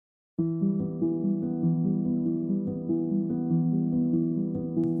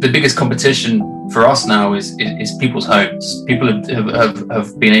The biggest competition for us now is people's homes. People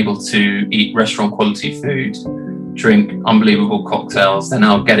have been able to eat restaurant quality food, drink unbelievable cocktails. They're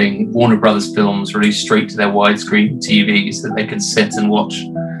now getting Warner Brothers films released straight to their widescreen TVs that they can sit and watch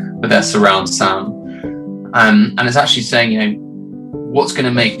with their surround sound. And it's actually saying, what's going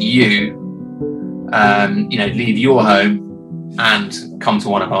to make you, leave your home and come to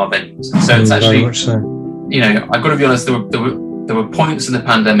one of our venues. So it's actually, I've got to be honest, there were points in the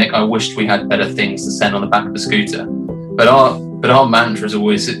pandemic I wished we had better things to send on the back of the scooter. But our mantra is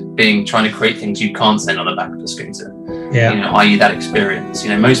always trying to create things you can't send on the back of the scooter. Yeah. I.e. that experience.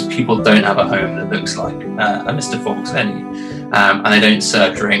 Most people don't have a home that looks like a Mr. Fogg's venue, and they don't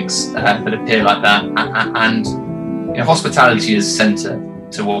serve drinks that appear like that. And hospitality is centre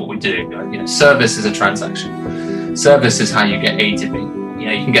to what we do. Service is a transaction. Service is how you get A to B. You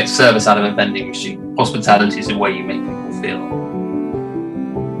can get service out of a vending machine. Hospitality is the way you make people feel.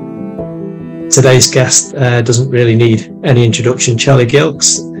 Today's guest doesn't really need any introduction. Charlie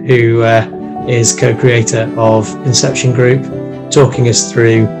Gilkes, who is co-creator of Inception Group, talking us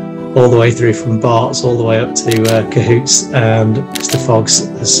through all the way through from Bart's all the way up to Cahoots and Mr. Fogg's.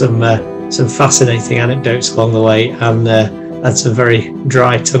 There's some fascinating anecdotes along the way, and some very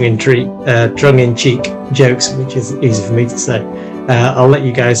dry tongue-in-cheek jokes, which is easy for me to say. I'll let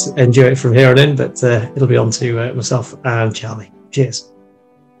you guys enjoy it from here on in, but it'll be on to myself and Charlie. Cheers.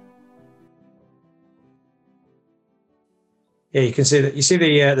 Yeah, you can see that. You see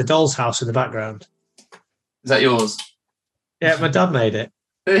the doll's house in the background. Is that yours? Yeah, my dad made it.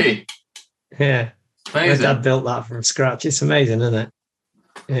 Hey. Yeah. Amazing. My dad built that from scratch. It's amazing, isn't it?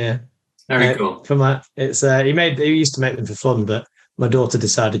 Yeah. Very cool. He used to make them for fun, but my daughter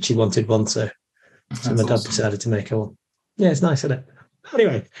decided she wanted one, so my dad decided to make her one. Yeah, it's nice, isn't it?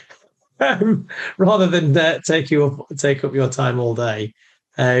 Anyway, rather than take up your time all day,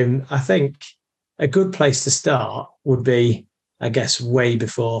 I think a good place to start would be, I guess, way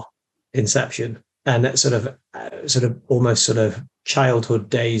before Inception, and that sort of almost sort of childhood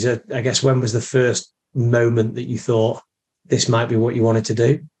days. I guess, when was the first moment that you thought this might be what you wanted to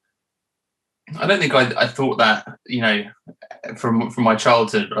do? I don't think I thought that, from my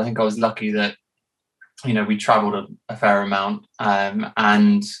childhood, but I think I was lucky that, we travelled a fair amount,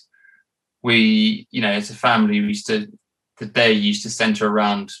 and we, as a family, the day used to centre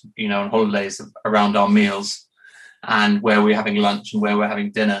around, on holidays, around our meals and where we're having lunch and where we're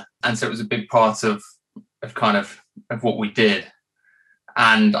having dinner. And so it was a big part of what we did.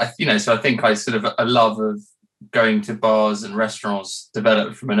 And so I think a love of going to bars and restaurants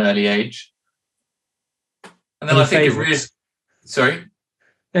developed from an early age. And then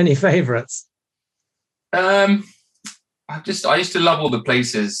Any favourites? I used to love all the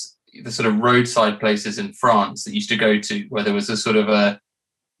places, the sort of roadside places in France that used to go to, where there was a sort of a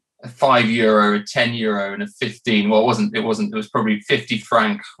 €5, a €10, and a 15. Well, it wasn't. It was probably 50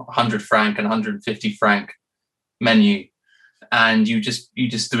 franc, 100 franc, and 150 franc menu, and you just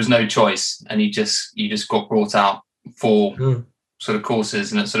there was no choice, and you just got brought out for sort of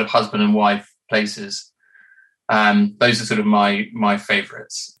courses and at sort of husband and wife places. Those are sort of my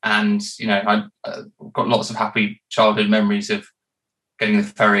favourites, and I've got lots of happy childhood memories of getting the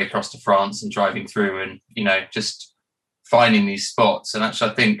ferry across to France and driving through, and just finding these spots. And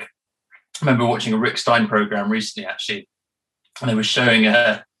actually, I remember watching a Rick Stein program recently, actually, and they were showing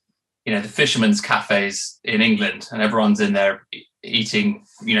the fishermen's cafes in England, and everyone's in there eating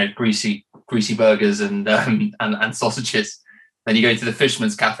greasy burgers and sausages. Then you go to the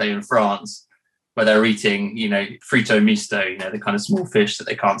fishermen's cafe in France, where they're eating, frito misto, the kind of small fish that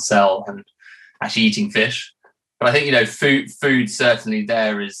they can't sell, and actually eating fish. But I think, food certainly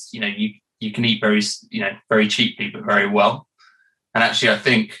there is, you can eat very, very cheaply, but very well. And actually, I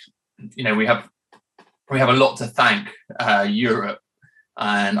think, we have a lot to thank Europe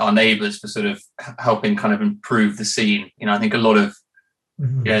and our neighbours for sort of helping kind of improve the scene. I think a lot of,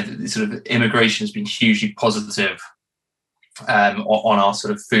 sort of immigration has been hugely positive on our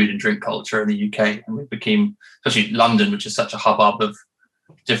sort of food and drink culture in the UK, and we became, especially London, which is such a hubbub of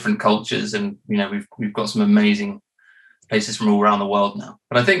different cultures, and we've got some amazing places from all around the world now.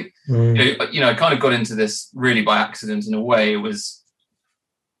 But I think I kind of got into this really by accident in a way.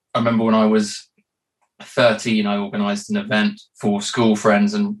 I remember when I was 13, I organised an event for school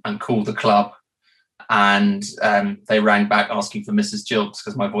friends and called the club, and they rang back asking for Mrs. Gilkes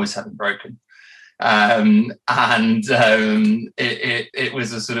because my voice hadn't broken. It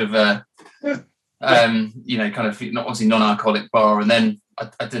was a sort of kind of obviously non-alcoholic bar, and then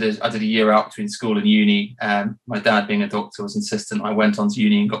I did a year out between school and uni. My dad, being a doctor, was insistent I went on to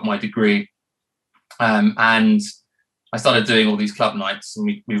uni and got my degree. And I started doing all these club nights, and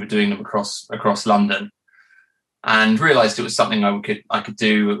we were doing them across London, and realised it was something I could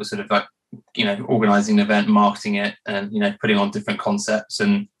do. It was sort of like, organising an event, marketing it, and putting on different concepts.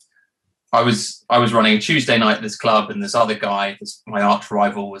 And I was running a Tuesday night at this club, and this other guy, my arch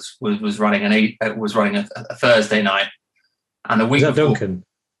rival, was running a Thursday night. And the week before, Duncan?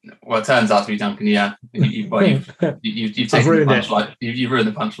 Well, it turns out to be Duncan. Yeah, you've taken the punchline. You've ruined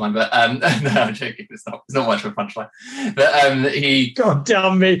the punchline. But no, I'm joking. It's not much of a punchline. But he. God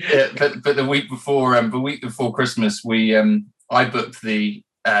damn me! Yeah, but the week before Christmas, I booked the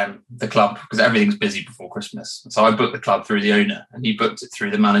club, because everything's busy before Christmas. So I booked the club through the owner, and he booked it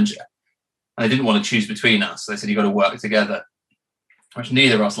through the manager. And they didn't want to choose between us. So they said, you've got to work together, which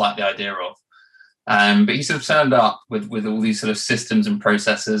neither of us liked the idea of. But he sort of turned up with all these sort of systems and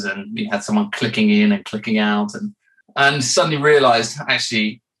processes, and he had someone clicking in and clicking out, and suddenly realised,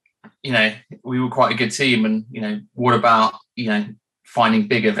 actually, we were quite a good team, and what about finding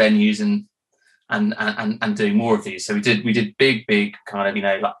bigger venues and doing more of these. So we did big kind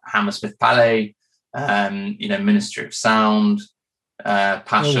of like Hammersmith Palais, Ministry of Sound,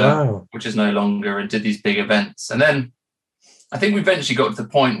 Pasha, which is no longer, and did these big events. And then I think we eventually got to the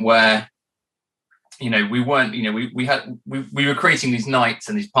point where we weren't, we were creating these nights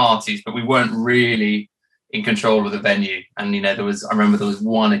and these parties, but we weren't really in control of the venue. And I remember there was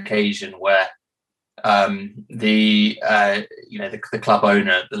one occasion where the club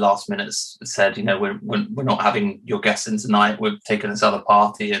owner at the last minute said, we're not having your guests in tonight, we're taking this other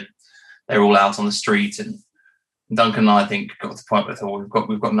party, and they're all out on the street. And Duncan and I think got to the point where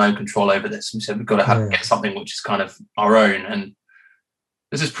we've got no control over this. And we said we've got to get something which is kind of our own. And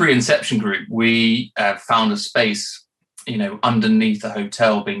this is pre-Inception Group. We found a space, underneath a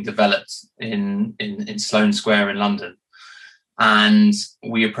hotel being developed in Sloane Square in London. And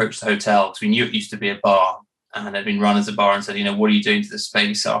we approached the hotel because we knew it used to be a bar and it had been run as a bar, and said, what are you doing to the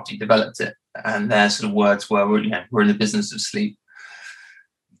space after you developed it? And their sort of words were, we're in the business of sleep.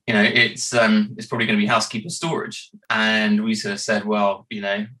 It's probably going to be housekeeper storage. And we sort of said, well,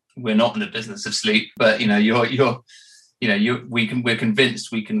 we're not in the business of sleep, but we're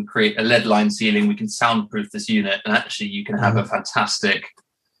convinced we can create a lead line ceiling, we can soundproof this unit, and actually you can have a fantastic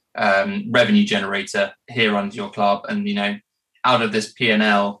revenue generator here under your club. And out of this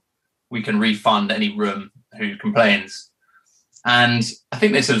P&L, we can refund any room who complains. And I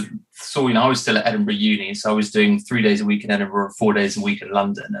think they sort of saw, I was still at Edinburgh Uni, so I was doing 3 days a week in Edinburgh, 4 days a week in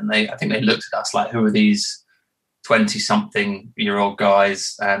London. And I think they looked at us like, who are these 20-something-year-old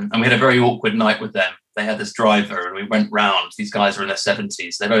guys? And we had a very awkward night with them. They had this driver, and we went round. These guys are in their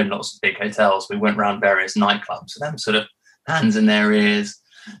 70s. They've owned lots of big hotels. We went round various nightclubs, and them sort of hands in their ears,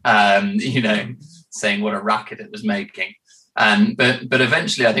 saying what a racket it was making. But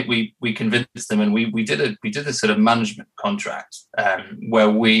eventually, I think we convinced them, and we did a sort of management contract where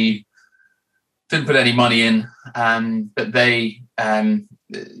we didn't put any money in, but they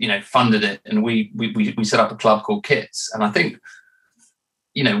funded it, and we set up a club called Kits. And I think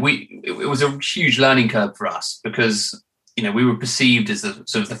it was a huge learning curve for us, because we were perceived as the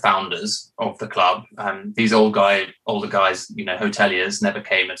sort of the founders of the club, and these older guys, hoteliers, never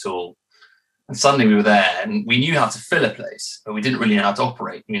came at all. And suddenly we were there, and we knew how to fill a place, but we didn't really know how to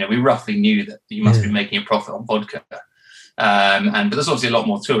operate. We roughly knew that you must be making a profit on vodka, but there's obviously a lot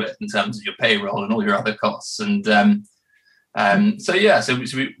more to it in terms of your payroll and all your other costs. And so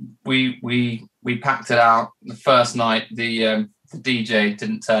we packed it out. The first night, the DJ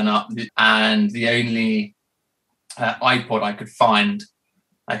didn't turn up, and the only iPod I could find,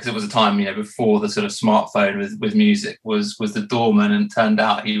 because it was a time before the sort of smartphone with music, was the doorman, and turned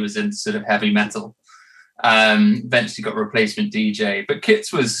out he was into sort of heavy metal. Eventually got a replacement DJ, but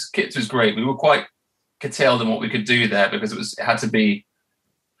Kits was great. We were quite curtailed in what we could do there, because it had to be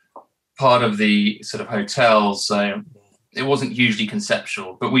part of the sort of hotel, so it wasn't hugely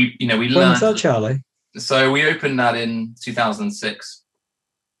conceptual. But we learned. When was that, Charlie? So we opened that in 2006.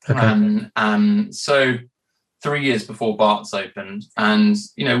 Okay. So 3 years before Bart's opened, and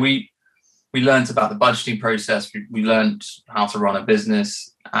we learned about the budgeting process. We learned how to run a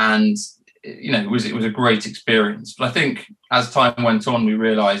business, and it was a great experience. But I think as time went on, we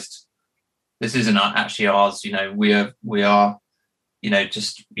realised this isn't actually ours. We are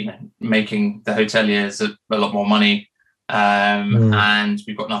just making the hoteliers a lot more money, and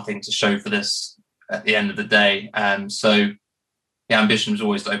we've got nothing to show for this at the end of the day. So the ambition was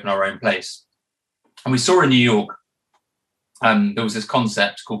always to open our own place. And we saw in New York, there was this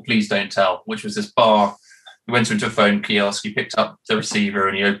concept called Please Don't Tell, which was this bar went into a phone kiosk, you picked up the receiver,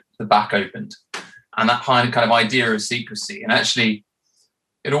 and the back opened, and that kind of idea of secrecy. And actually,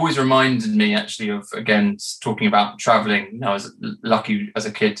 it always reminded me of, again, talking about traveling. I was lucky as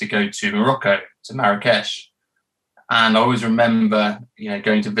a kid to go to Morocco, to Marrakesh. And I always remember,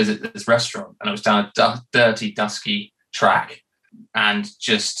 going to visit this restaurant, and it was down a dirty, dusky track. And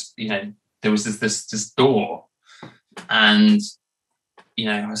just, there was this door. And,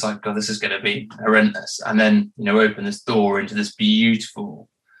 I was like, God, this is going to be horrendous. And then, open this door into this beautiful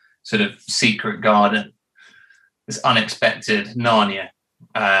sort of secret garden, this unexpected Narnia.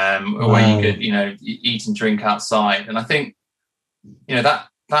 Where you could, eat and drink outside. And I think,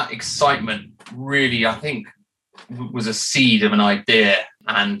 that excitement really, I think, was a seed of an idea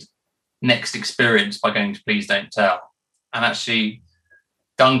and next experience by going to Please Don't Tell. And actually,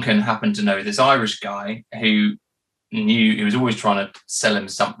 Duncan happened to know this Irish guy who knew he was always trying to sell him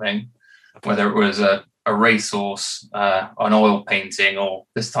something, whether it was a racehorse, an oil painting, or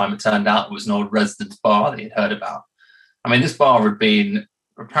this time it turned out it was an old residence bar that he'd heard about. I mean, this bar had been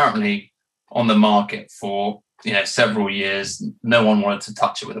apparently on the market for several years. No one wanted to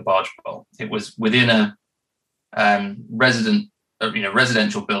touch it with a barge pole. It was within a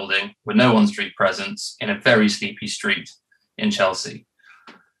residential building with no on-street presence in a very sleepy street in Chelsea.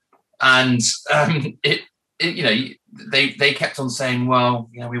 And they kept on saying, well,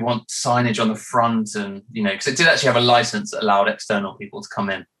 we want signage on the front, and because it did actually have a license that allowed external people to come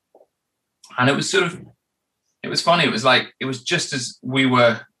in. And it was it was funny. It was just as we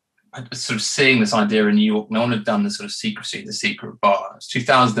were sort of seeing this idea in New York. No one had done the sort of secrecy, the secret bar. It was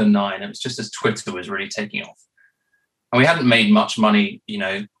 2009. It was just as Twitter was really taking off. And we hadn't made much money,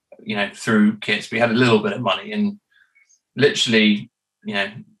 through kits. We had a little bit of money, and literally,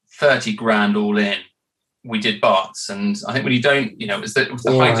 30 grand all in, we did Barts. And I think when you don't, it was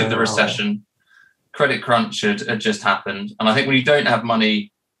the height of the recession. Credit crunch had just happened. And I think when you don't have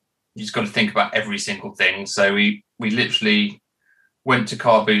money, you just got to think about every single thing. So we literally went to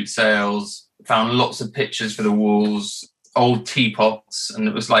car boot sales, found lots of pictures for the walls, old teapots, and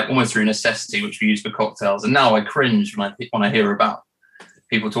it was like almost through necessity, which we used for cocktails. And now I cringe when I hear about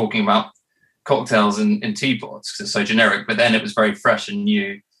people talking about cocktails in teapots because it's so generic. But then it was very fresh and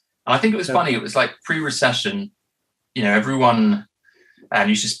new. And I think it was funny. It was like pre-recession, everyone, and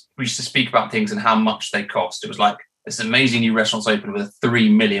we used to speak about things and how much they cost. It was like, this amazing new restaurant's open with a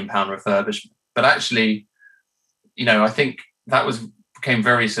 £3 million refurbishment. But actually, I think that became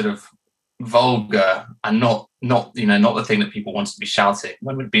very sort of vulgar and not the thing that people wanted to be shouting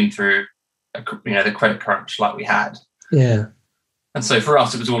when we'd been through, the credit crunch like we had. Yeah. And so for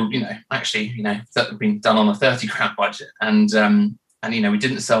us, it was all, that had been done on a 30 grand budget. And we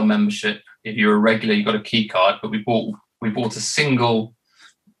didn't sell membership. If you were a regular, you got a key card, but we bought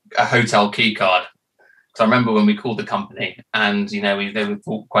a hotel key card. So I remember when we called the company, and they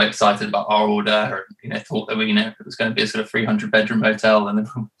were quite excited about our order, and thought that it was going to be a sort of 300-bedroom hotel, and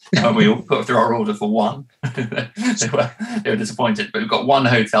then when we all put through our order for one, they were disappointed. But we've got one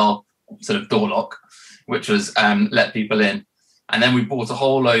hotel sort of door lock, which was let people in, and then we bought a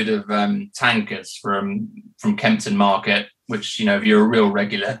whole load of tankers from Kempton Market, which if you're a real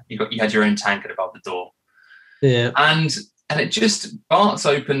regular, you had your own tankard above the door. Yeah, And it just, Barts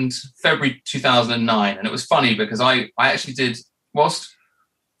opened February 2009. And it was funny because I actually did, whilst,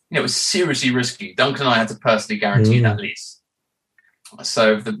 it was seriously risky, Duncan and I had to personally guarantee that lease.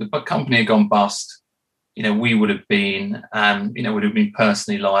 So if the company had gone bust, we would have been,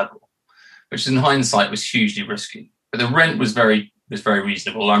 personally liable, which in hindsight was hugely risky. But the rent was very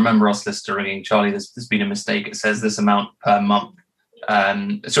reasonable. I remember our solicitor ringing, Charlie, there's been a mistake. It says this amount per month.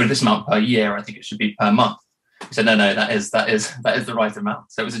 This amount per year. I think it should be per month. He said, no, that is the right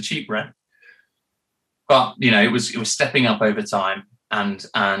amount. So it was a cheap rent, but it was stepping up over time. And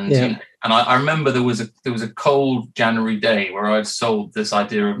I remember there was a cold January day where I'd sold this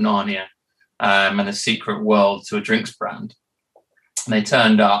idea of Narnia and a secret world to a drinks brand, and they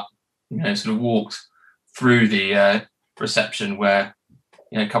turned up, sort of walked through the reception where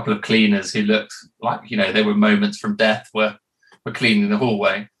a couple of cleaners who looked like they were moments from death were cleaning the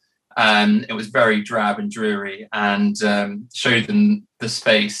hallway. It was very drab and dreary, and showed them the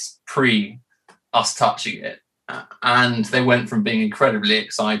space pre us touching it. And they went from being incredibly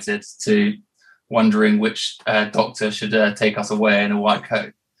excited to wondering which doctor should take us away in a white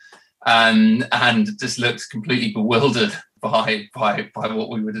coat, and just looked completely bewildered by what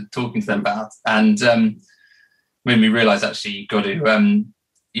we were talking to them about. And made me realise actually you've got to,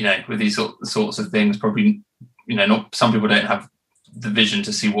 with these sorts of things, probably, not, some people don't have the vision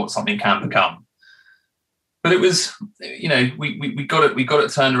to see what something can become. But it was, we got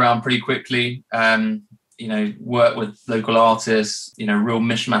it turned around pretty quickly. work with local artists, real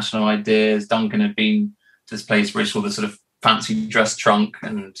mishmash of ideas. Duncan had been to this place where he saw the sort of fancy dress trunk.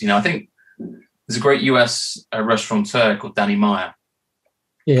 And, I think there's a great US restaurateur called Danny Meyer.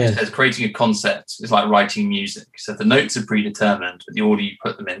 Yeah. He says creating a concept is like writing music. So the notes are predetermined, but the order you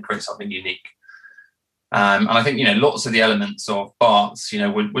put them in creates something unique. And I think, lots of the elements of Bart's,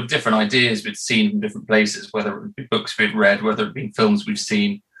 were different ideas we'd seen from different places, whether it be books we'd read, whether it be films we've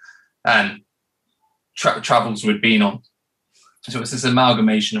seen, travels we'd been on. So it's this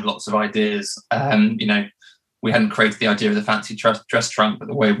amalgamation of lots of ideas. We hadn't created the idea of the fancy dress trunk, but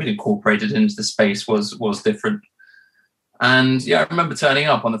the way we'd incorporated it into the space was different. And I remember turning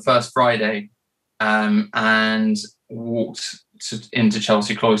up on the first Friday and walked into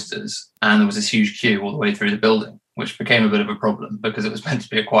Chelsea Cloisters, and there was this huge queue all the way through the building, which became a bit of a problem because it was meant to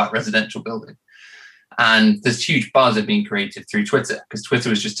be a quiet residential building. And this huge buzz had been created through Twitter because Twitter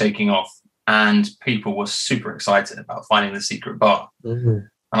was just taking off and people were super excited about finding the secret bar. Mm-hmm.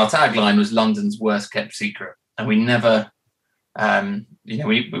 And our tagline was London's worst kept secret. And we never,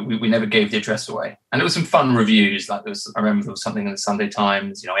 we never gave the address away. And it was some fun reviews. I remember there was something in the Sunday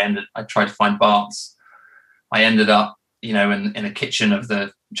Times. I tried to find Bart's. I ended up, in a kitchen of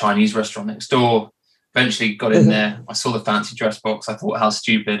the Chinese restaurant next door. Eventually got in there. I saw the fancy dress box. I thought, how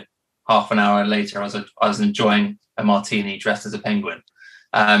stupid. Half an hour later, I was enjoying a martini dressed as a penguin.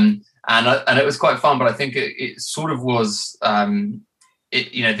 And it was quite fun. But I think it sort of was.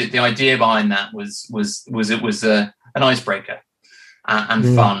 The idea behind that was it was an icebreaker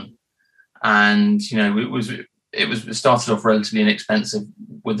and fun, and it started off relatively inexpensive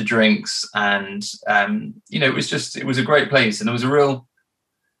with the drinks, and it was a great place, and there was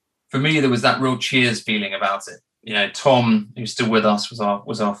for me there was that real Cheers feeling about it. Tom, who's still with us, was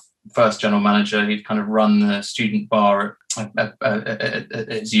our first general manager. He'd kind of run the student bar at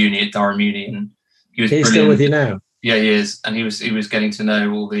his uni at Durham Uni, and he was brilliant. Still with you now. Yeah, he is, and he was getting to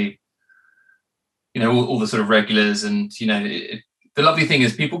know all the, all the sort of regulars, and the lovely thing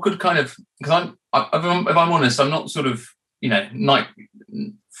is people could kind of, because if I'm honest, I'm not sort of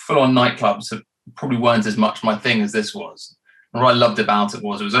full on nightclubs probably weren't as much my thing as this was. And what I loved about it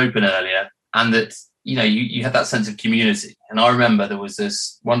was open earlier, and that you had that sense of community. And I remember there was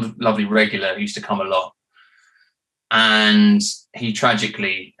this one lovely regular who used to come a lot, and he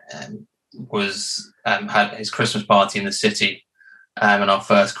tragically had his Christmas party in the city, and our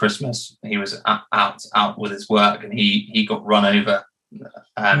first Christmas he was out with his work, and he got run over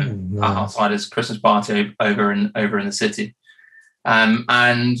outside his Christmas party over in the city, and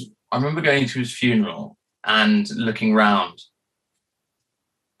I remember going to his funeral and looking round,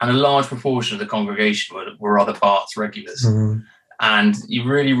 and a large proportion of the congregation were other Bart's regulars, and you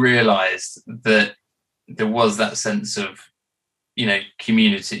really realised that there was that sense of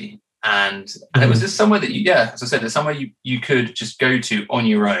community. And it was just somewhere that as I said, it's somewhere you could just go to on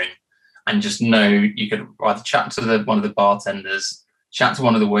your own and just know you could either chat to one of the bartenders, chat to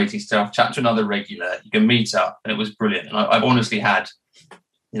one of the waiting staff, chat to another regular. You can meet up, and it was brilliant. And I've honestly had,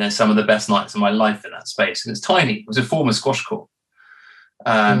 some of the best nights of my life in that space. And it's tiny. It was a former squash court.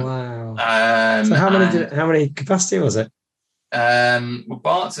 Wow. So how many capacity was it? Well,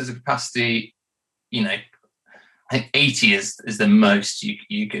 Bart's is a capacity, I think 80 is the most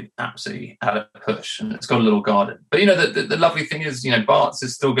you could absolutely have a push, and it's got a little garden. But the lovely thing is, Bart's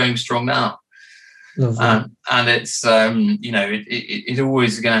is still going strong now, and it's it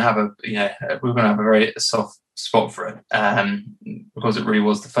always going to have we're going to have a very soft spot for it, because it really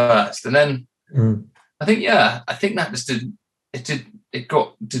was the first. And then I think that just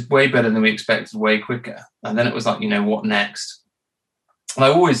did way better than we expected, way quicker. And then it was like, what next? And I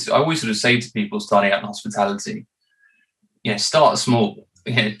always sort of say to people starting out in hospitality, start small.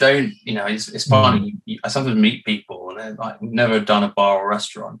 Don't, it's funny. I sometimes meet people and they're like, we've never done a bar or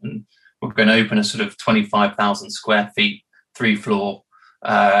restaurant, and we're going to open a sort of 25,000 square feet, 3-floor,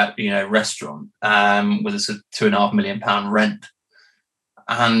 restaurant with a sort of £2.5 million rent.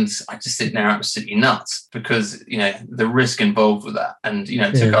 And I just think they're absolutely nuts, because, the risk involved with that. And,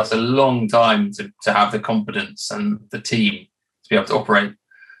 it took us a long time to have the confidence and the team to be able to operate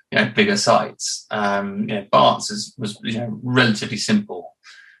bigger sites. Bart's was relatively simple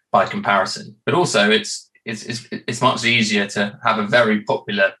by comparison, but also it's much easier to have a very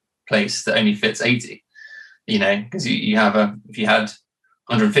popular place that only fits 80. Because if you had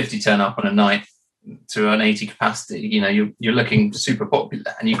 150 turn up on a night to an 80 capacity, you're looking super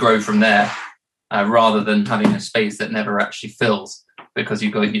popular, and you grow from there, rather than having a space that never actually fills because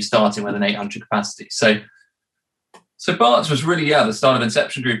you're starting with an 800 capacity. So Bart's was really, the start of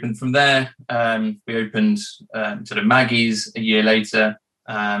Inception Group. And from there, we opened sort of Maggie's a year later.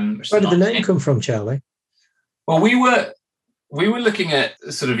 Where did the name come from, Charlie? Well, we were looking at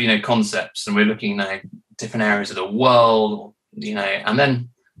sort of, concepts, and we were looking at different areas of the world, and then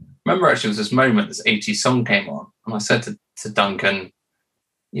remember actually there was this moment, this 80s song came on, and I said to Duncan,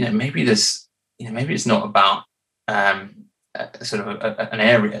 maybe this, maybe it's not about sort of an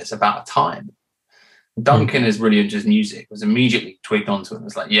area, it's about a time. Duncan is really into his music, was immediately twigged onto it and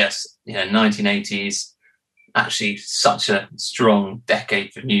was like, yes, 1980s, actually such a strong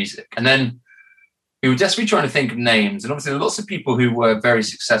decade for music. And then we were desperately trying to think of names, and obviously lots of people who were very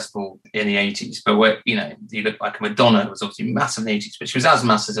successful in the 80s, but you look like Madonna was obviously massive in the 80s, but she was as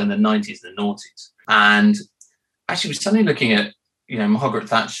massive in the 90s and the noughties. And actually was suddenly looking at, Margaret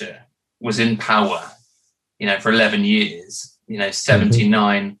Thatcher was in power, for 11 years,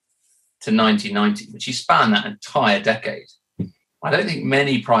 79 to 1990, but she spanned that entire decade. I don't think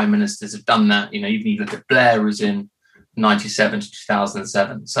many prime ministers have done that. Even you look at Blair, was in 97 to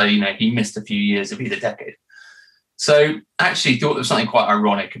 2007. So, he missed a few years of either decade. So actually thought there was something quite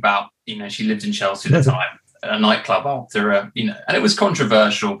ironic about, she lived in Chelsea at the time, a nightclub after, and it was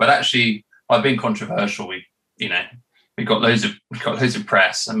controversial, but actually by being controversial, we got loads of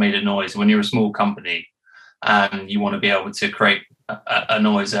press and made a noise. When you're a small company, you want to be able to create a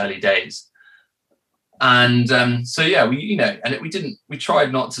noise early days. And so, yeah, we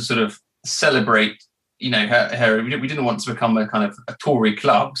tried not to sort of celebrate, her. We didn't want to become a kind of a Tory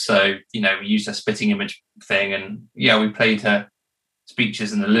club. So, we used her spitting image thing, and we played her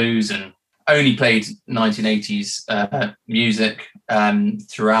speeches in the loos and only played 1980s music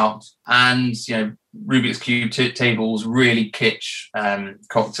throughout. And, Rubik's Cube tables, really kitsch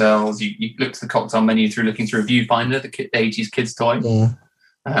cocktails. You looked at the cocktail menu looking through a viewfinder, the 80s kids toy. Yeah.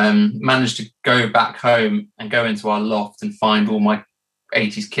 Managed to go back home and go into our loft and find all my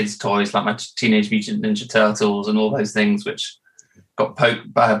 80s kids toys, like my Teenage Mutant Ninja Turtles and all those things, which got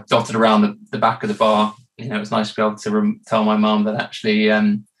dotted around the back of the bar. It was nice to be able to tell my mum that actually,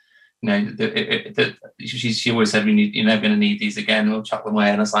 she always said, you're never going to need these again. We'll chuck them away.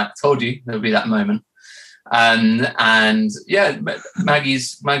 And I was like, I told you there'll be that moment. And yeah,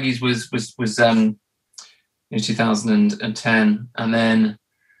 Maggie's was 2010, and then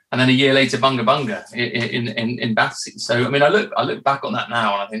a year later, Bunga Bunga in Battersea. So I mean, I look back on that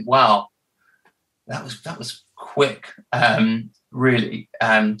now and I think, wow, that was quick, really,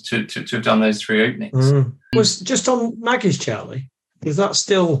 to have done those 3 openings. Was just on Maggie's, Charlie, is that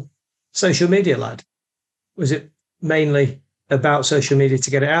still social media led? Was it mainly about social media to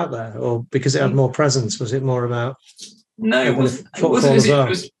get it out there, or because it had more presence? Was it more about? No, it wasn't. It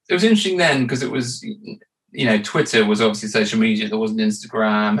was interesting then because it was, Twitter was obviously social media. There wasn't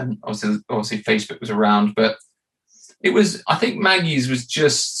Instagram, and obviously Facebook was around. But it was, I think Maggie's was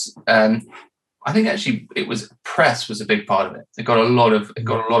just, I think actually it was press was a big part of it. It got a lot of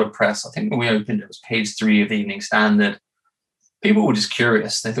press. I think when we opened it was page 3 of the Evening Standard. People were just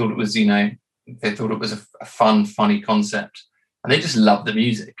curious. They thought it was, a fun, funny concept, and they just loved the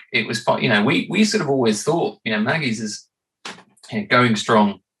music. It was fun. We sort of always thought, Maggie's is going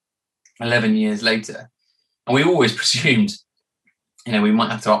strong 11 years later. And we always presumed, we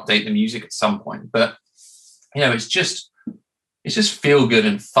might have to update the music at some point. But, it's just feel good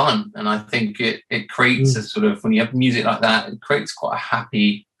and fun. And I think it creates a sort of, when you have music like that, it creates quite a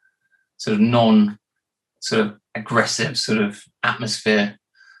happy, sort of sort of aggressive sort of atmosphere.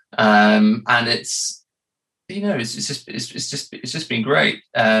 And it's, it's just been great.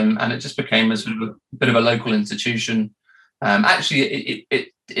 And it just became a sort of a bit of a local institution. Actually,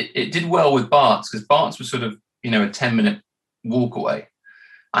 it did well with Bart's, because Bart's was sort of, a 10-minute walk away.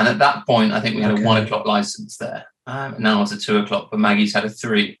 And at that point, I think we had a 1 o'clock license there. Now it's a 2 o'clock, but Maggie's had a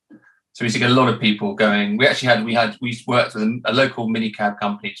 3. So we used to get a lot of people going. We worked with a local minicab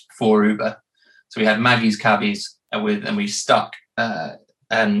company before Uber. So we had Maggie's cabbies and we stuck kind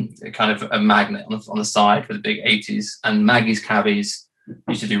of a magnet on the side for the big 80s. And Maggie's cabbies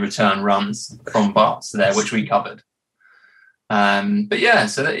used to do return runs from Bart's there, which we covered. But yeah,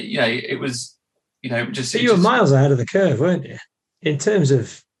 so that, it was, just. You were miles ahead of the curve, weren't you? In terms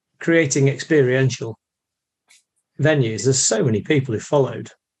of creating experiential venues, there's so many people who followed.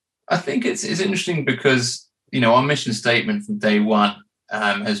 I think it's interesting because, our mission statement from day one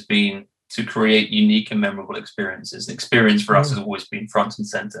has been to create unique and memorable experiences. And experience for us has always been front and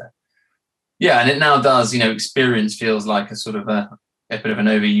center. Yeah, and it now does, experience feels like a sort of a bit of an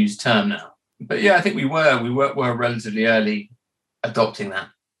overused term now. But yeah, I think we were relatively early adopting that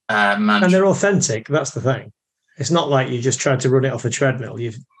mantra. And they're authentic. That's the thing. It's not like you just tried to run it off a treadmill.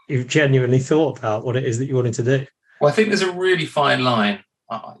 You've genuinely thought about what it is that you wanted to do. Well, I think there's a really fine line.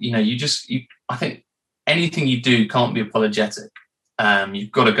 I think anything you do can't be apologetic.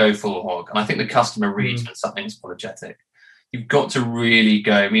 you've got to go full hog. And I think the customer reads when something is apologetic. You've got to really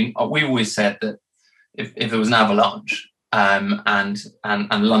go. I mean, we always said that if there was an avalanche and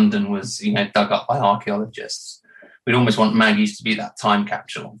London was, dug up by archaeologists, we'd almost want Maggie's to be that time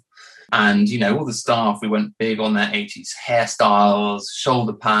capsule. And, all the staff, we went big on their 80s hairstyles,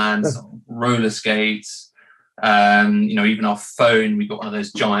 shoulder pads, roller skates, even our phone, we got one of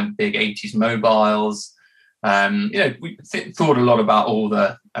those giant big 80s mobiles. We thought a lot about all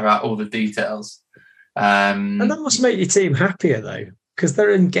the details. And that must make your team happier, though, because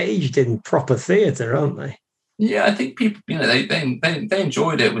they're engaged in proper theatre, aren't they? Yeah, I think people, they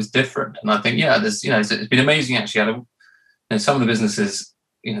enjoyed it. It was different. And I think, there's, it's been amazing actually. Some of the businesses,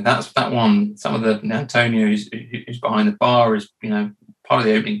 that's that one. Some of the Antonio, who's behind the bar, is part of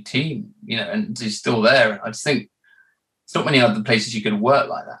the opening team. And he's still there. And I just think it's not many other places you can work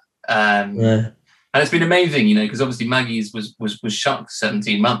like that. And it's been amazing, because obviously Maggie's was shut for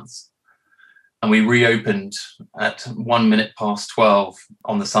 17 months, and we reopened at 1:12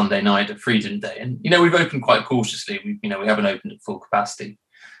 on the Sunday night of Freedom Day. And we've opened quite cautiously. We haven't opened at full capacity,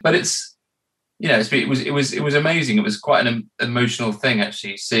 but it's. It was amazing. It was quite an emotional thing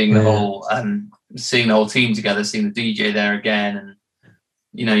actually, seeing the whole team together, seeing the DJ there again, and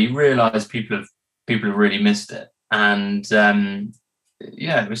you realise people have really missed it. And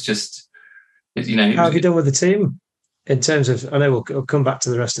it was just How have you done with the team in terms of? I know we'll come back to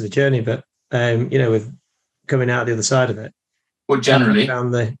the rest of the journey, but with coming out the other side of it. Well, generally,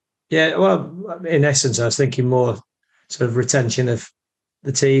 in essence, I was thinking more sort of retention of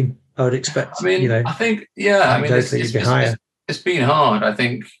the team. I would expect. I think it's been hard. I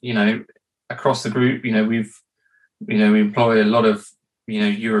think across the group, we employ a lot of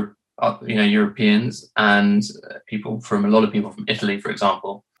Europeans and a lot of people from Italy, for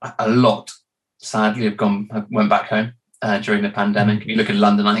example. A lot, sadly, went back home during the pandemic. If you look at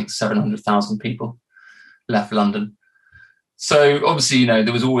London, I think 700,000 people left London. So obviously,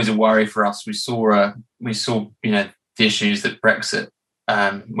 there was always a worry for us. We saw the issues that Brexit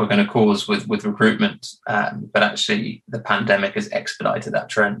were going to cause with recruitment, but actually the pandemic has expedited that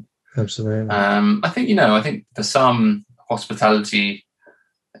trend. Absolutely. I think for some hospitality,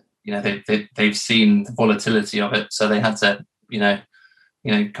 they've sime the volatility of it, so they had to, I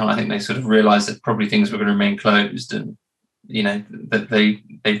think they sort of realised that probably things were going to remain closed, and that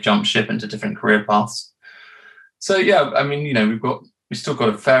they've jumped ship into different career paths. So we've still got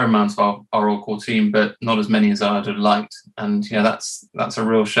a fair amount of our all core team, but not as many as I'd have liked. And, that's a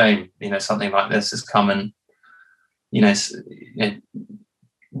real shame. Something like this has come and,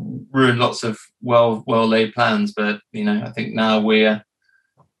 ruined lots of well-laid plans. But, I think now we're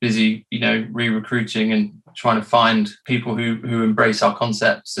busy, re-recruiting and trying to find people who embrace our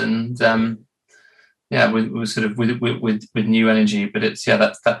concepts and, we're sort of with new energy, but it's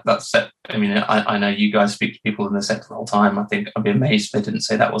that's set. I mean, I know you guys speak to people in the sector the whole time. I think I'd be amazed if they didn't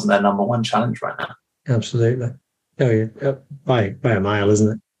say that wasn't their number one challenge right now. Absolutely. By a mile,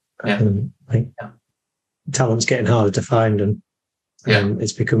 isn't it? Yeah. Talent's getting harder to find, and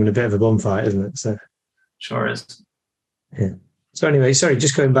it's becoming a bit of a bum fight, isn't it? So sure is. Yeah. So anyway, sorry,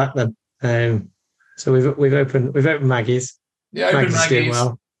 just going back then. So we've opened Maggie's. Yeah, opened Maggie's. Doing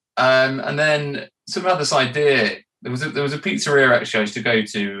well. And then sort of had this idea. There was a pizzeria actually I used to go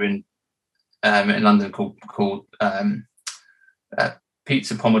to in London called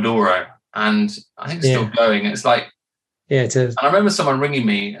Pizza Pomodoro, and I think it's still going. It's like it is. And I remember someone ringing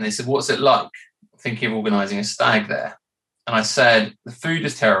me and they said, "What's it like?" Thinking of organising a stag there, and I said, "The food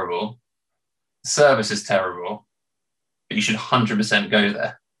is terrible, the service is terrible, but you should 100% go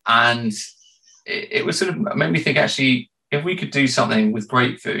there." And it was sort of made me think actually, if we could do something with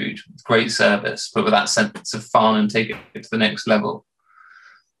great food, with great service, but with that sense of fun and take it to the next level.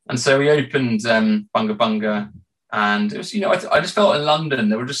 And so we opened Bunga Bunga, and it was, I just felt in London,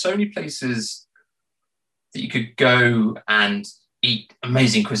 there were just so many places that you could go and eat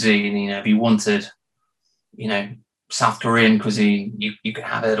amazing cuisine. If you wanted, South Korean cuisine, you could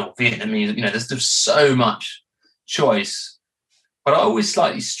have it, or Vietnamese, there's so much choice. But I always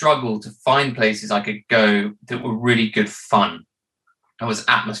slightly struggled to find places I could go that were really good fun. It was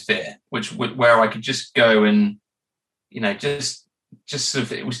atmosphere, where I could just go and, just sort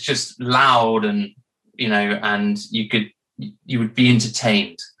of, it was just loud and, and you would be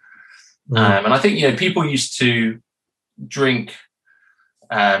entertained. And I think, people used to drink,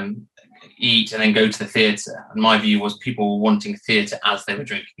 eat, and then go to the theatre. And my view was people were wanting theatre as they were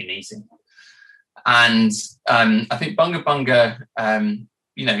drinking and eating. And I think Bunga Bunga,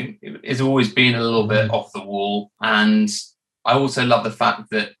 it's always been a little bit off the wall. And I also love the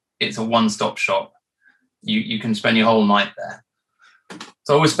fact that it's a one-stop shop. You can spend your whole night there.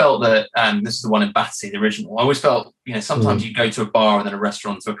 So I always felt that this is the one in Battersea, the original. I always felt, sometimes you go to a bar and then a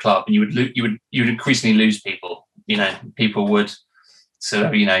restaurant to a club, and you would increasingly lose people. People would sort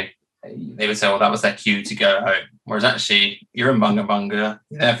of, they would say, well, that was their cue to go home. Whereas actually, you're in Bunga Bunga,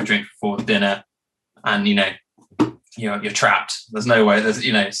 you're there for drink before dinner, and you're trapped. There's no way.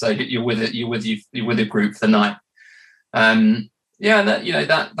 So you're with a group for the night.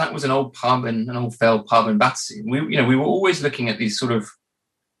 That was an old pub and an old failed pub in Battersea. We were always looking at these sort of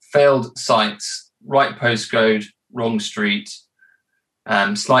failed sites, right postcode, wrong street,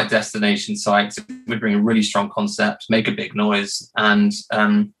 slight destination sites. Would bring a really strong concept, make a big noise, and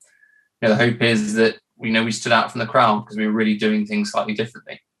the hope is that we stood out from the crowd because we were really doing things slightly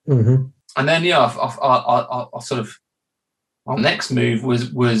differently. Mm-hmm. And then our next move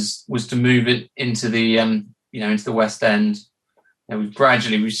was to move it into the into the West End. We've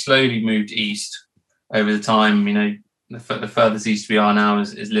slowly moved east over the time. The furthest east we are now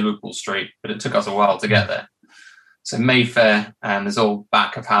is Liverpool Street, but it took us a while to get there. So Mayfair, there's all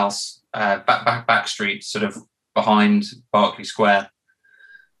back of house, back street, sort of behind Berkeley Square.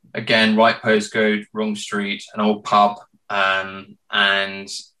 Again, right postcode, wrong street, an old pub, and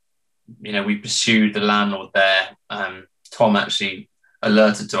we pursued the landlord there. Tom actually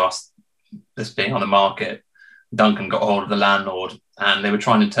alerted to us this being on the market. Duncan got hold of the landlord, and they were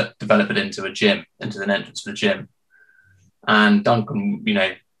trying to develop it into a gym, into an entrance for the gym. And Duncan,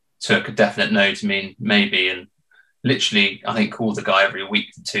 took a definite no to mean maybe, and literally, I think, called the guy every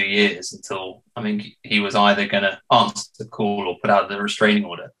week for 2 years until he was either going to answer the call or put out the restraining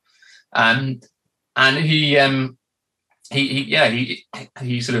order. And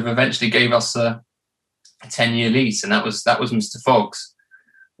he sort of eventually gave us a 10-year lease, and that was Mr. Fogg's.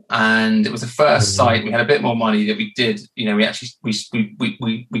 And it was the first site. We had a bit more money that we did. We actually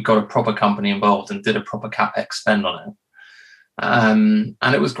we got a proper company involved and did a proper capex spend on it. And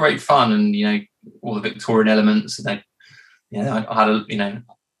it was great fun, and all the Victorian elements. And I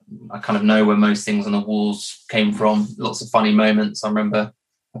kind of know where most things on the walls came from. Lots of funny moments. I remember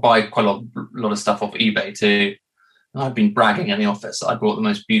I buy quite a lot of stuff off eBay too. And I'd been bragging in the office. I bought the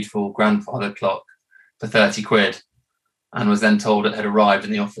most beautiful grandfather clock for 30 quid. And was then told it had arrived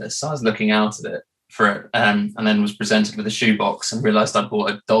in the office. So I was looking out at it for it, and then was presented with a shoebox and realised I'd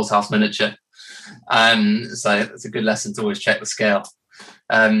bought a doll's house miniature. So it's a good lesson to always check the scale.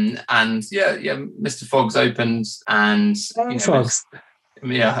 Mr. Fogg's opened, and Fogg's.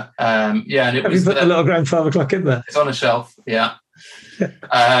 And it Have was. You put a little grandfather clock in there? It's on a shelf, yeah. We've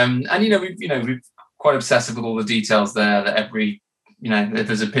quite obsessive with all the details there. That every, if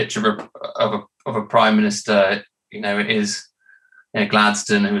there's a picture of a prime minister. It is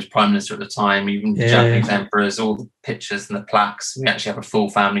Gladstone, who was prime minister at the time, even the Japanese emperors, all the pictures and the plaques. We actually have a full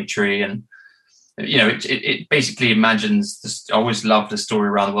family tree, and it basically imagines this. I always loved the story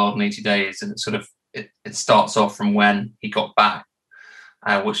Around the World in 80 Days, and it starts off from when he got back,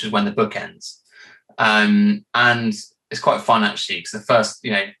 which is when the book ends, and it's quite fun actually, because the first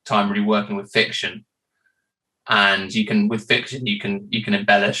time really working with fiction. And you can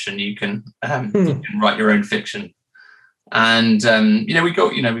embellish, and you can write your own fiction. And we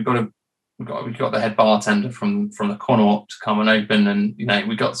got the head bartender from the Connaught to come and open, and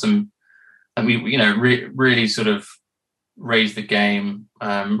we got some, and we really sort of raised the game.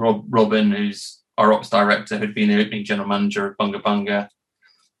 Robin, who's our ops director, who'd been the opening general manager of Bunga Bunga,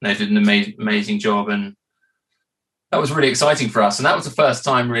 they did an amazing job, and that was really exciting for us. And that was the first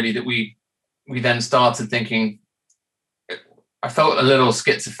time really that we then started thinking. I felt a little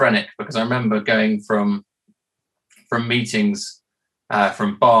schizophrenic, because I remember going from meetings,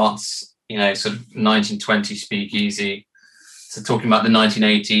 from Bart's, sort of 1920 speakeasy, to talking about the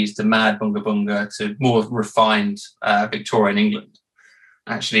 1980s, to Mad Bunga Bunga, to more refined Victorian England.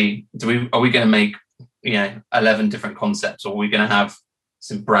 Actually, are we going to make 11 different concepts, or are we going to have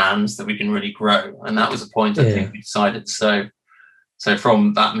some brands that we can really grow? And that was the point I think we decided. So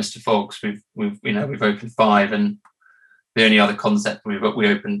from that, Mr. Fogg's, we've opened 5, and the only other concept we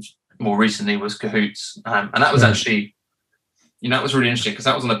opened more recently was Cahoots, and that was actually, that was really interesting, because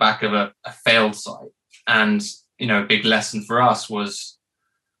that was on the back of a failed site, and a big lesson for us was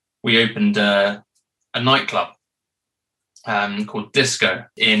we opened a nightclub called Disco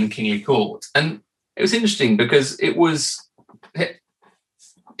in Kingley Court, and it was interesting because it was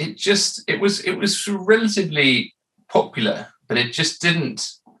relatively popular, but it just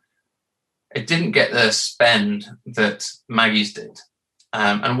didn't get the spend that Maggie's did.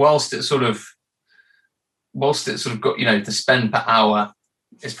 And whilst it sort of got, the spend per hour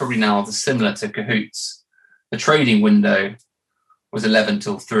is probably now similar to Cahoots, the trading window was 11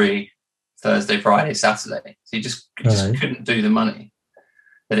 till 3, Thursday, Friday, Saturday. So you just couldn't do the money.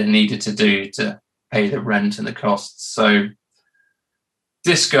 that it needed to do to pay the rent and the costs. So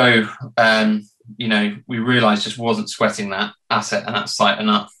Disco, we realised just wasn't sweating that asset and that site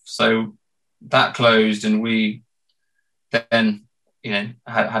enough. So that closed, and we then,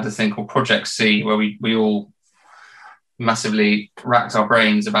 had a thing called Project C, where we all massively racked our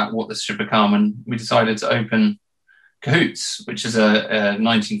brains about what this should become, and we decided to open Cahoots, which is a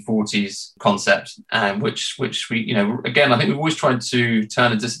 1940s concept, which we, again, I think we've always tried to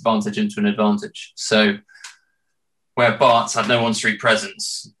turn a disadvantage into an advantage. So where Bart's had no on-street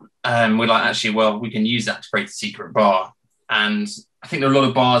presence, we're like, actually, well, we can use that to create a secret bar. And I think there are a lot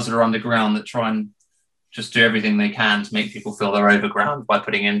of bars that are underground that try and just do everything they can to make people feel they're overground by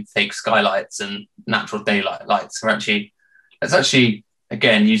putting in fake skylights and natural daylight lights. So let's actually,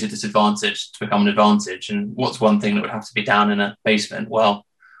 again, use a disadvantage to become an advantage. And what's one thing that would have to be down in a basement? Well,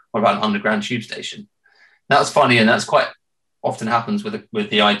 what about an underground tube station? That's funny, and that's quite often happens with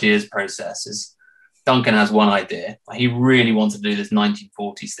the ideas process. Is Duncan has one idea. He really wanted to do this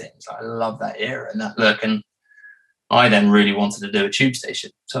 1940s thing. So I love that era and that look. And I then really wanted to do a tube station.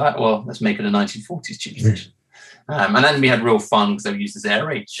 So let's make it a 1940s tube station. And then we had real fun because they were used as air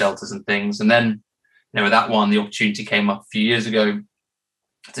raid shelters and things. And then, with that one, the opportunity came up a few years ago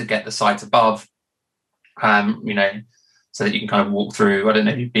to get the site above, so that you can kind of walk through. I don't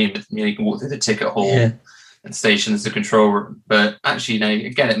know if you've been, but you can walk through the ticket hall and the station as the control room. But actually,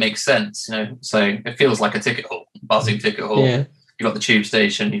 again, it makes sense, so it feels like a ticket hall, buzzing ticket hall. Yeah. You've got the tube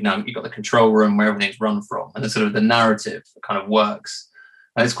station, you've got the control room where everything's run from, and the sort of the narrative kind of works.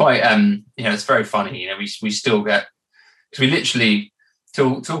 And it's quite, it's very funny. We still get, because we literally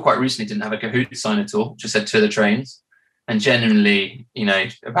till quite recently didn't have a Kahoot sign at all, just said to the trains, and genuinely,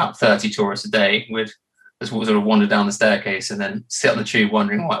 about 30 tourists a day would just sort of wander down the staircase and then sit on the tube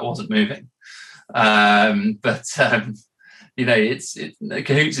wondering why it wasn't moving. Cahoots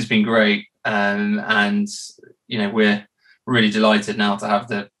has been great, and we're really delighted now to have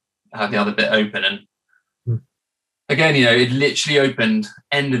the other bit open. And again, it literally opened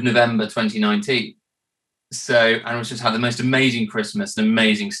end of November 2019. So, and it was just had the most amazing Christmas, an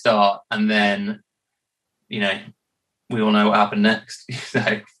amazing start. And then, we all know what happened next.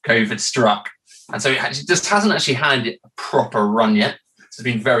 COVID struck. And so it actually just hasn't actually had a proper run yet. So it's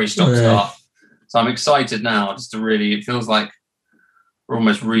been very stop-start. So I'm excited now just to really, it feels like we're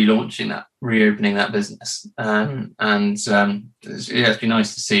almost relaunching that, reopening that business. It's been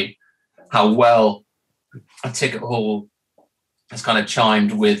nice to see how well a ticket hall has kind of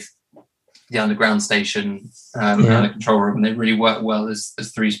chimed with the underground station and the control room, and they really work well as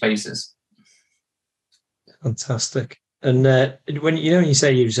three spaces. Fantastic. And when you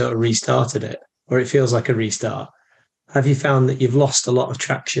say you've sort of restarted it, or it feels like a restart, have you found that you've lost a lot of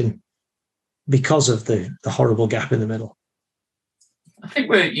traction because of the horrible gap in the middle? I think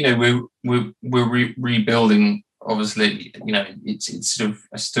we're rebuilding. Obviously, it's sort of,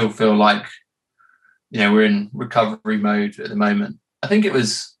 I still feel like, we're in recovery mode at the moment. I think it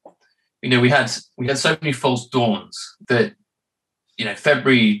was, we had so many false dawns that,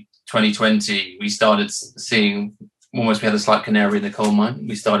 February 2020, we started seeing almost, we had a slight canary in the coal mine.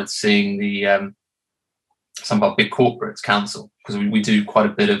 We started seeing some of our big corporates cancel, because we do quite a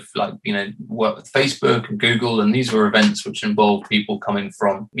bit of work with Facebook and Google, and these were events which involved people coming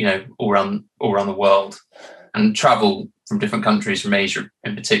from all around the world, and travel from different countries, from Asia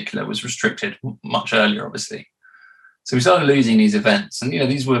in particular, was restricted much earlier, obviously. So we started losing these events, and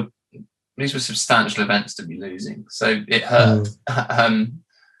these were substantial events to be losing, so it hurt.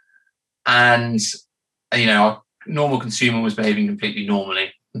 Our normal consumer was behaving completely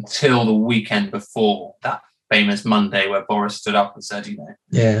normally until the weekend before that famous Monday, where Boris stood up and said, do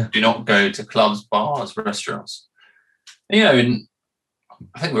not go to clubs, bars, restaurants. And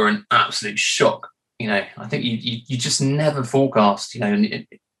I think we were in absolute shock. I think you just never forecast, in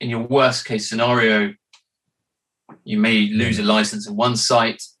your worst case scenario, you may lose a license in one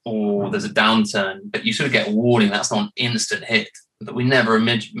site, or there's a downturn, but you sort of get a warning. That's not an instant hit. But we never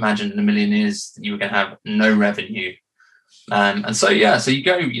imagined in a million years that you were going to have no revenue. So you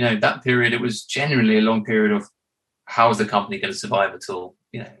go, that period, it was genuinely a long period of how is the company going to survive at all?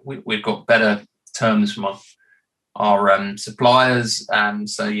 We've got better terms from our suppliers.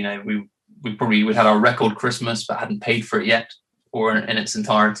 So, we probably would had our record Christmas, but hadn't paid for it yet, or in its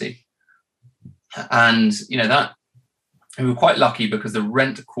entirety. And, that we were quite lucky, because the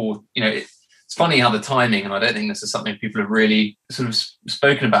rent quarter, it's funny how the timing, and I don't think this is something people have really sort of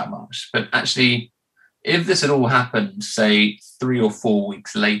spoken about much, but actually, if this had all happened, say 3 or 4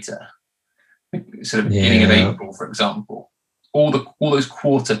 weeks later, sort of beginning of April, for example, all those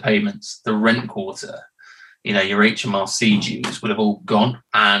quarter payments, the rent quarter, your HMRC dues would have all gone,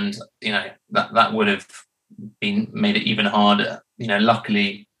 and that would have made it even harder.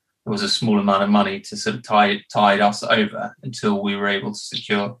 Luckily there was a small amount of money to sort of tide us over until we were able to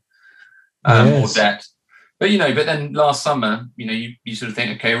secure more debt. But but then last summer, you sort of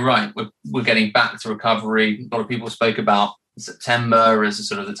think, okay, right, we're getting back to recovery. A lot of people spoke about September as a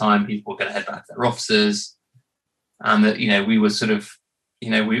sort of the time people were going to head back to their offices, and that we were sort of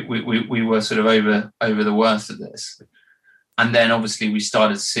we were sort of over the worst of this. And then obviously we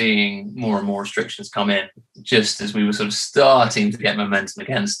started seeing more and more restrictions come in just as we were sort of starting to get momentum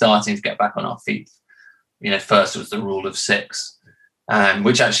again, starting to get back on our feet. First was the rule of 6,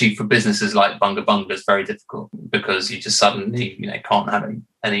 which actually for businesses like Bunga Bunga is very difficult, because you just suddenly can't have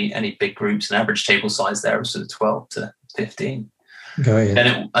any big groups. An average table size there was sort of 12 to 15. And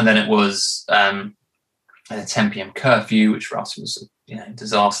then it was a 10 p.m. curfew, which for us was a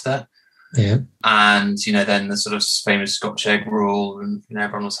disaster. Yeah. And then the sort of famous Scotch egg rule, and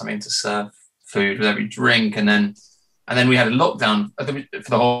everyone was having to serve food with every drink, and then we had a lockdown for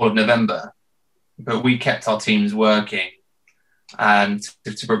the whole of November, but we kept our teams working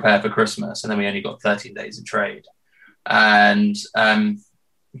to prepare for Christmas, and then we only got 13 days of trade. And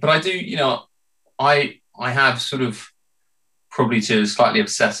but I do, I have sort of, probably to a slightly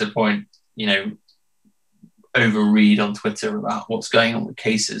obsessive point, overread on Twitter about what's going on with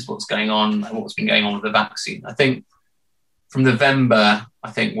cases, what's going on, and what's been going on with the vaccine. I think from November,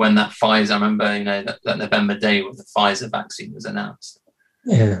 when that Pfizer, I remember, that November day when the Pfizer vaccine was announced.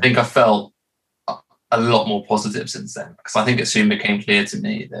 Yeah. I think I felt a lot more positive since then, because I think it soon became clear to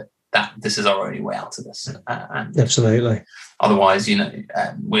me that this is our only way out of this. And absolutely. Otherwise,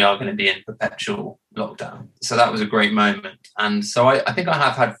 we are going to be in perpetual lockdown. So that was a great moment. And so I think I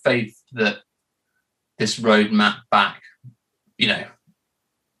have had faith that this roadmap back,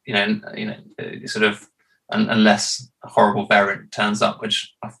 sort of, unless a horrible variant turns up,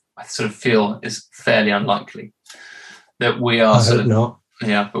 which I sort of feel is fairly unlikely, that we are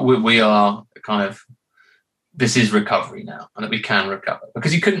but we are kind of, this is recovery now, and that we can recover,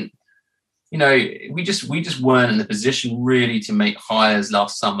 because you couldn't, we just weren't in the position really to make hires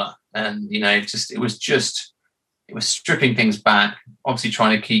last summer, and it was stripping things back, obviously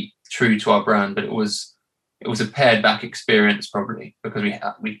trying to keep true to our brand, but it was a pared back experience, probably, because it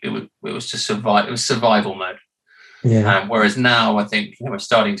was just survival mode. Yeah. Whereas now I think we're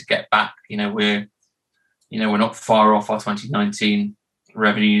starting to get back. We're not far off our 2019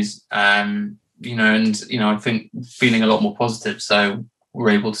 revenues. And I think feeling a lot more positive. So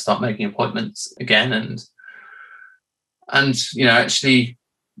we're able to start making appointments again, and actually,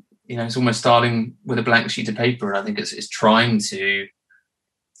 it's almost starting with a blank sheet of paper. And I think it's trying to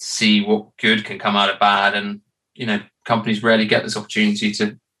see what good can come out of bad, and companies rarely get this opportunity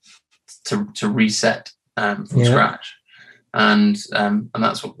to reset from scratch, and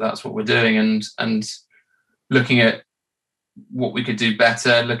that's what we're doing, and looking at what we could do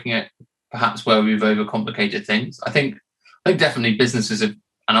better, looking at perhaps where we've overcomplicated things. I think definitely businesses and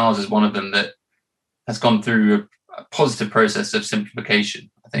ours is one of them that has gone through a positive process of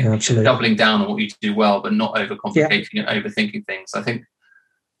simplification. I think doubling down on what you do well, but not overcomplicating and overthinking things. I think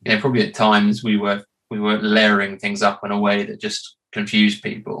probably at times we were layering things up in a way that just confused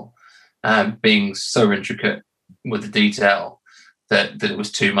people, being so intricate with the detail that it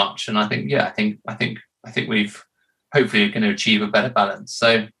was too much. And I think we've hopefully going to achieve a better balance.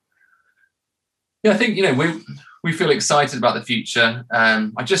 So I think we feel excited about the future. I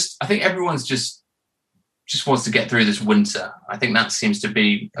think everyone's just wants to get through this winter. I think that seems to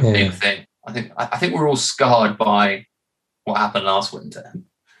be a big thing. I think we're all scarred by what happened last winter.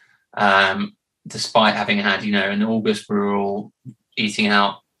 Despite having had, in August, we were all eating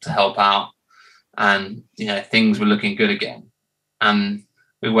out to help out, and, things were looking good again. And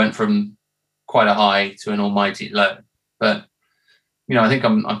we went from quite a high to an almighty low. But, I think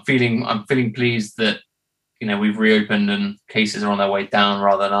I'm feeling pleased that, we've reopened and cases are on their way down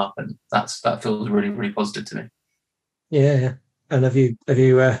rather than up. And that feels really, really positive to me. Yeah. And have you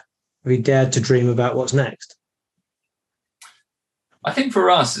dared to dream about what's next? I think for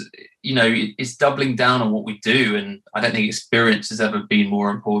us, it's doubling down on what we do, and I don't think experience has ever been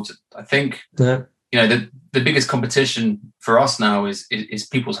more important. I think the biggest competition for us now is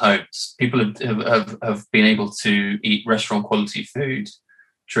people's homes. People have been able to eat restaurant quality food,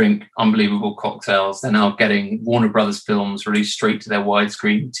 drink unbelievable cocktails. They're now getting Warner Brothers films released straight to their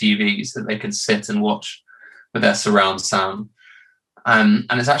widescreen TVs that they can sit and watch with their surround sound. And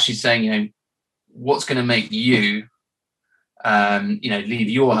it's actually saying, what's going to make you leave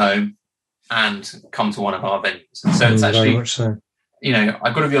your home and come to one of our venues. And so it's actually, very much so.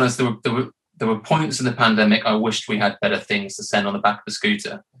 I've got to be honest, there there were points in the pandemic I wished we had better things to send on the back of a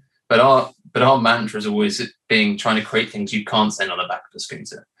scooter. But our mantra is always trying to create things you can't send on the back of a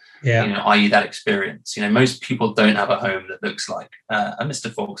scooter. Yeah. I.e. that experience. Most people don't have a home that looks like a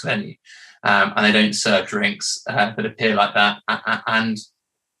Mr. Fogg's venue, and they don't serve drinks that appear like that. And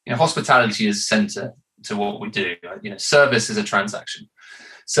hospitality is centre to what we do. Service is a transaction.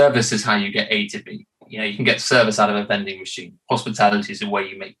 Service is how you get A to B. You can get service out of a vending machine. Hospitality is the way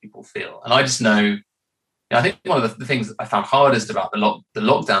you make people feel. And I just know, I think one of the things that I found hardest about the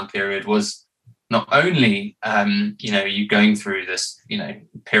lockdown period was not only, you going through this,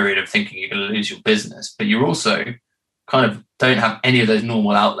 period of thinking you're going to lose your business, but you also kind of don't have any of those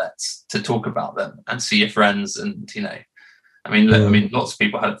normal outlets to talk about them and see your friends. And, lots of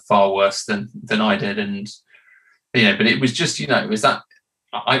people had it far worse than I did. And, but it was just, it was that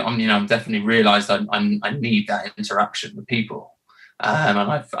I'm definitely realised I need that interaction with people, and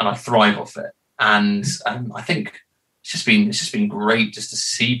I thrive off it. And I think it's just been great just to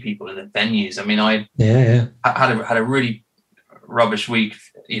see people in the venues. I had a really rubbish week,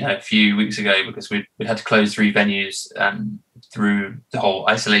 a few weeks ago because we had to close 3 venues through the whole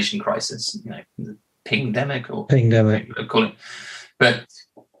isolation crisis, the pingdemic or pingdemic, call it. But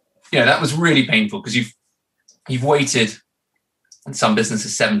that was really painful because you've waited in some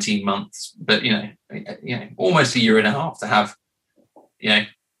businesses 17 months, but almost a year and a half to have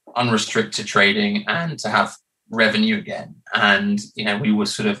unrestricted trading and to have revenue again. And we were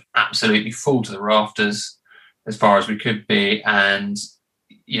sort of absolutely full to the rafters as far as we could be, and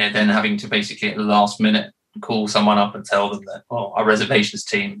then having to basically at the last minute call someone up and tell them that our reservations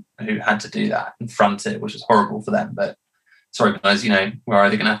team who had to do that and front it, which was horrible for them, but sorry guys, we're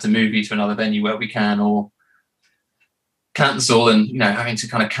either going to have to move you to another venue where we can or cancel, and having to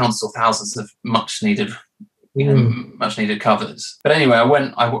kind of cancel thousands of much needed covers. But anyway, I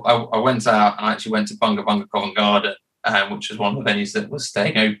went out and I actually went to Bunga Bunga Covent Garden, which was one of the venues that was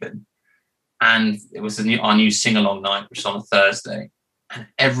staying open, and it was our new sing-along night, which was on a Thursday, and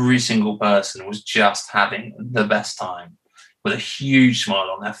every single person was just having the best time with a huge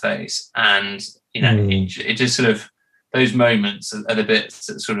smile on their face. And it just sort of, those moments are the bits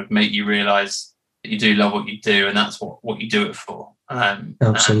that sort of make you realise that you do love what you do, and that's what you do it for.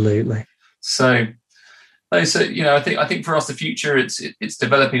 Absolutely. So I think for us the future it's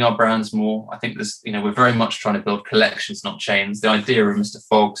developing our brands more. I think this, we're very much trying to build collections, not chains. The idea of Mr.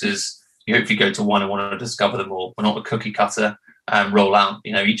 Fogg's is you hopefully go to one and want to discover them all. We're not a cookie cutter rollout.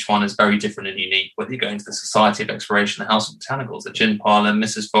 Each one is very different and unique, whether you go into the Society of Exploration, the House of Botanicals, the Gin Parlour,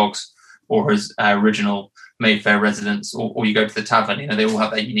 Mrs. Fogg's, or his original Mayfair residence, or you go to the tavern. They all have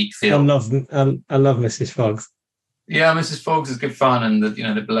that unique feel. I love Mrs. Fogg's. Yeah, Mrs. Fogg's is good fun, and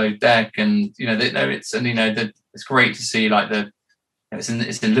the below deck, and it's great to see it's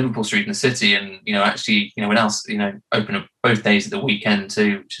in Liverpool Street in the city, and actually we're now open up both days of the weekend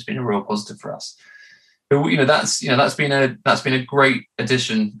too, which has been a real positive for us. But that's been a great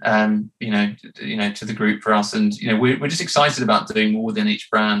addition to the group for us, and we're just excited about doing more within each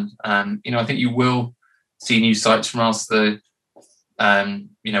brand. I think you will see new sites from us. We're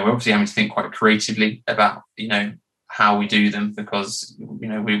obviously having to think quite creatively about how we do them, because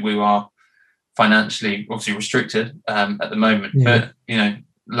we are financially obviously restricted at the moment, but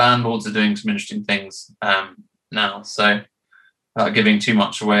landlords are doing some interesting things now. So without giving too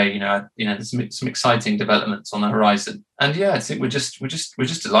much away, there's some exciting developments on the horizon. And I think we're just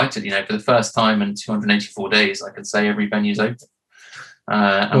delighted. For the first time in 284 days, I could say every venue's open.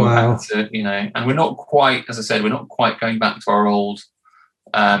 And wow. We're back to, and we're not quite, as I said, we're not quite going back to our old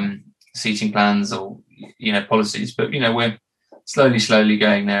seating plans or policies, but we're slowly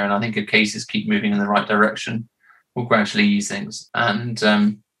going there, and I think if cases keep moving in the right direction, we'll gradually ease things. And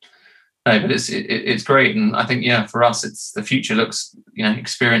but it's great, and I think for us, it's the future looks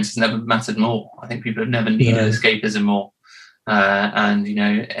experience has never mattered more. I think people have never needed escapism more, and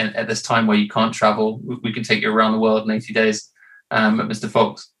at this time where you can't travel, we can take you around the world in 80 days at Mr.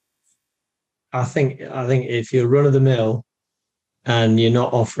 Fogg's. I think if you're run of the mill and you're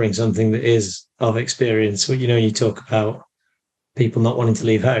not offering something that is of experience, you talk about people not wanting to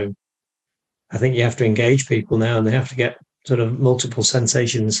leave home. I think you have to engage people now, and they have to get sort of multiple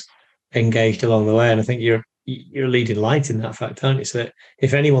sensations engaged along the way. And I think you're a leading light in that fact, aren't you? So that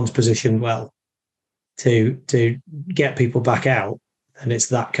if anyone's positioned well to get people back out, then it's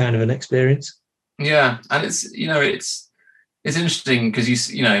that kind of an experience. Yeah, and it's interesting because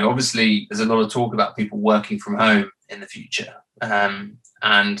obviously there's a lot of talk about people working from home in the future, and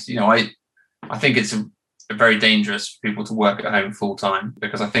I think it's very dangerous for people to work at home full time,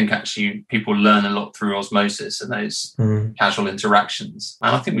 because I think actually people learn a lot through osmosis and those casual interactions.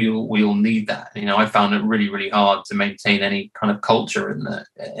 And I think we all need that. I found it really, really hard to maintain any kind of culture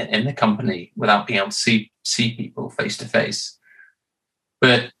in the company without being able to see people face to face.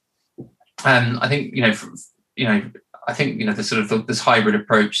 But I think the sort of this hybrid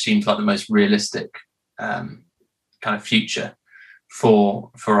approach seems like the most realistic kind of future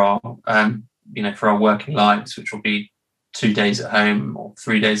for our for our working lives, which will be 2 days at home or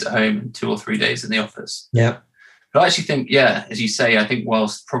 3 days at home and 2 or 3 days in the office. Yeah. But I actually think, as you say, I think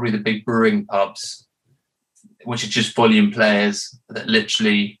whilst probably the big brewing pubs, which are just volume players that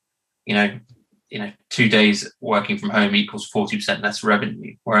literally, 2 days working from home equals 40% less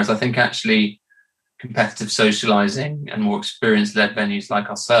revenue. Whereas I think actually competitive socializing and more experience-led venues like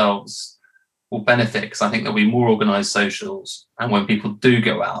ourselves will benefit, because I think there'll be more organized socials. And when people do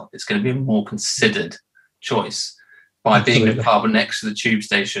go out, it's going to be a more considered choice. By Absolutely. being the pub next to the tube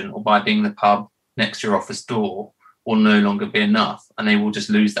station or by being the pub next to your office door will no longer be enough, and they will just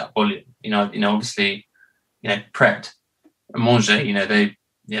lose that volume. Obviously, Pret and Manger,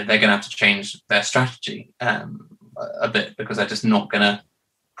 they're going to have to change their strategy a bit, because they're just not going to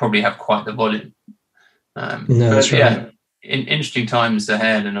probably have quite the volume. That's right. Interesting times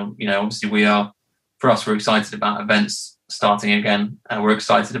ahead, and obviously we're excited about events starting again, and we're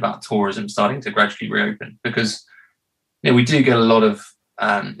excited about tourism starting to gradually reopen, because we do get a lot of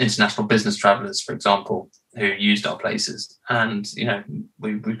international business travelers, for example, who used our places, and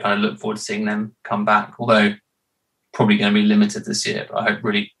we kind of look forward to seeing them come back, although probably going to be limited this year. But I hope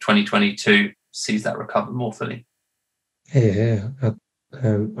really 2022 sees that recover more fully. Yeah, I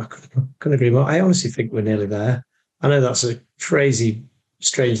couldn't agree more. I honestly think we're nearly there. I know that's a crazy,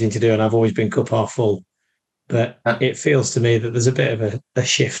 strange thing to do, and I've always been cup half full, but it feels to me that there's a bit of a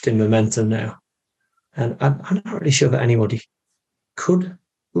shift in momentum now. And I'm not really sure that anybody could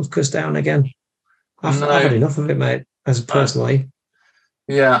look us down again. I've had enough of it, mate, as personally.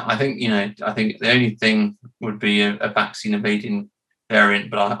 Yeah, I think the only thing would be a vaccine evading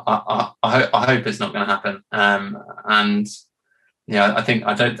variant, but I hope it's not going to happen. And I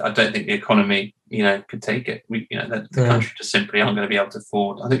don't think the economy could take it. The country just simply aren't going to be able to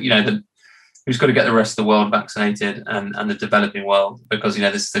afford. I think we've got to get the rest of the world vaccinated, and the developing world, because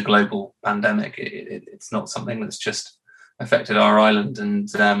this is a global pandemic. It's not something that's just affected our island, and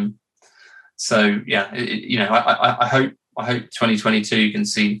I hope 2022 can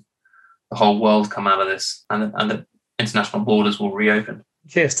see the whole world come out of this, and the international borders will reopen.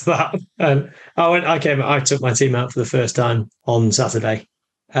 Cheers to that. I took my team out for the first time on Saturday,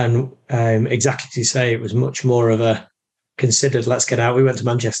 and exactly as you say, it was much more of a considered let's get out. We went to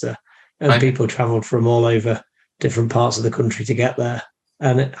Manchester, and people travelled from all over different parts of the country to get there.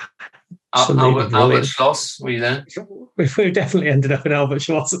 And Albert Schloss, were you there? We definitely ended up in Albert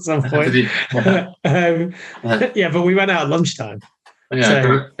Schloss at some point. But we went out at lunchtime. We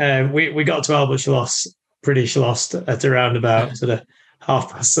got to Albert Schloss pretty schlossed at around about sort of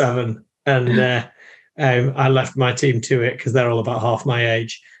 7:30, and I left my team to it, because they're all about half my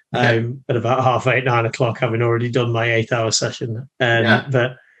age. At about 8:30, 9 o'clock, having already done my 8-hour session.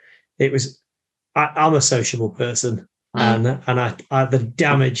 But it was, I'm a sociable person, and I the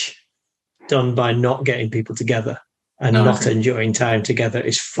damage done by not getting people together and not enjoying time together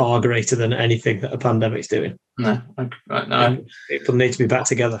is far greater than anything that a pandemic's doing. People need to be back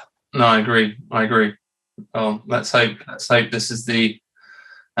together. No, I agree. Well, let's hope this is the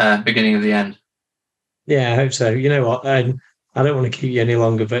beginning of the end. Yeah, I hope so. You know what? I don't want to keep you any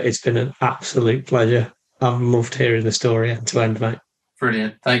longer, but it's been an absolute pleasure. I've loved hearing the story end to end, mate.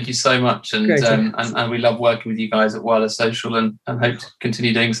 Brilliant. Thank you so much. And we love working with you guys at Wireless Social, and hope to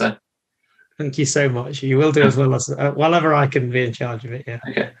continue doing so. Thank you so much. You will do as well as whenever I can be in charge of it. Yeah.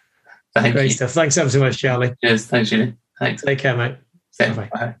 Okay. Thank you. Great stuff. Thanks ever so much, Charlie. Cheers. Thanks, Julie. Thanks. Take care, mate.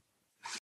 Bye.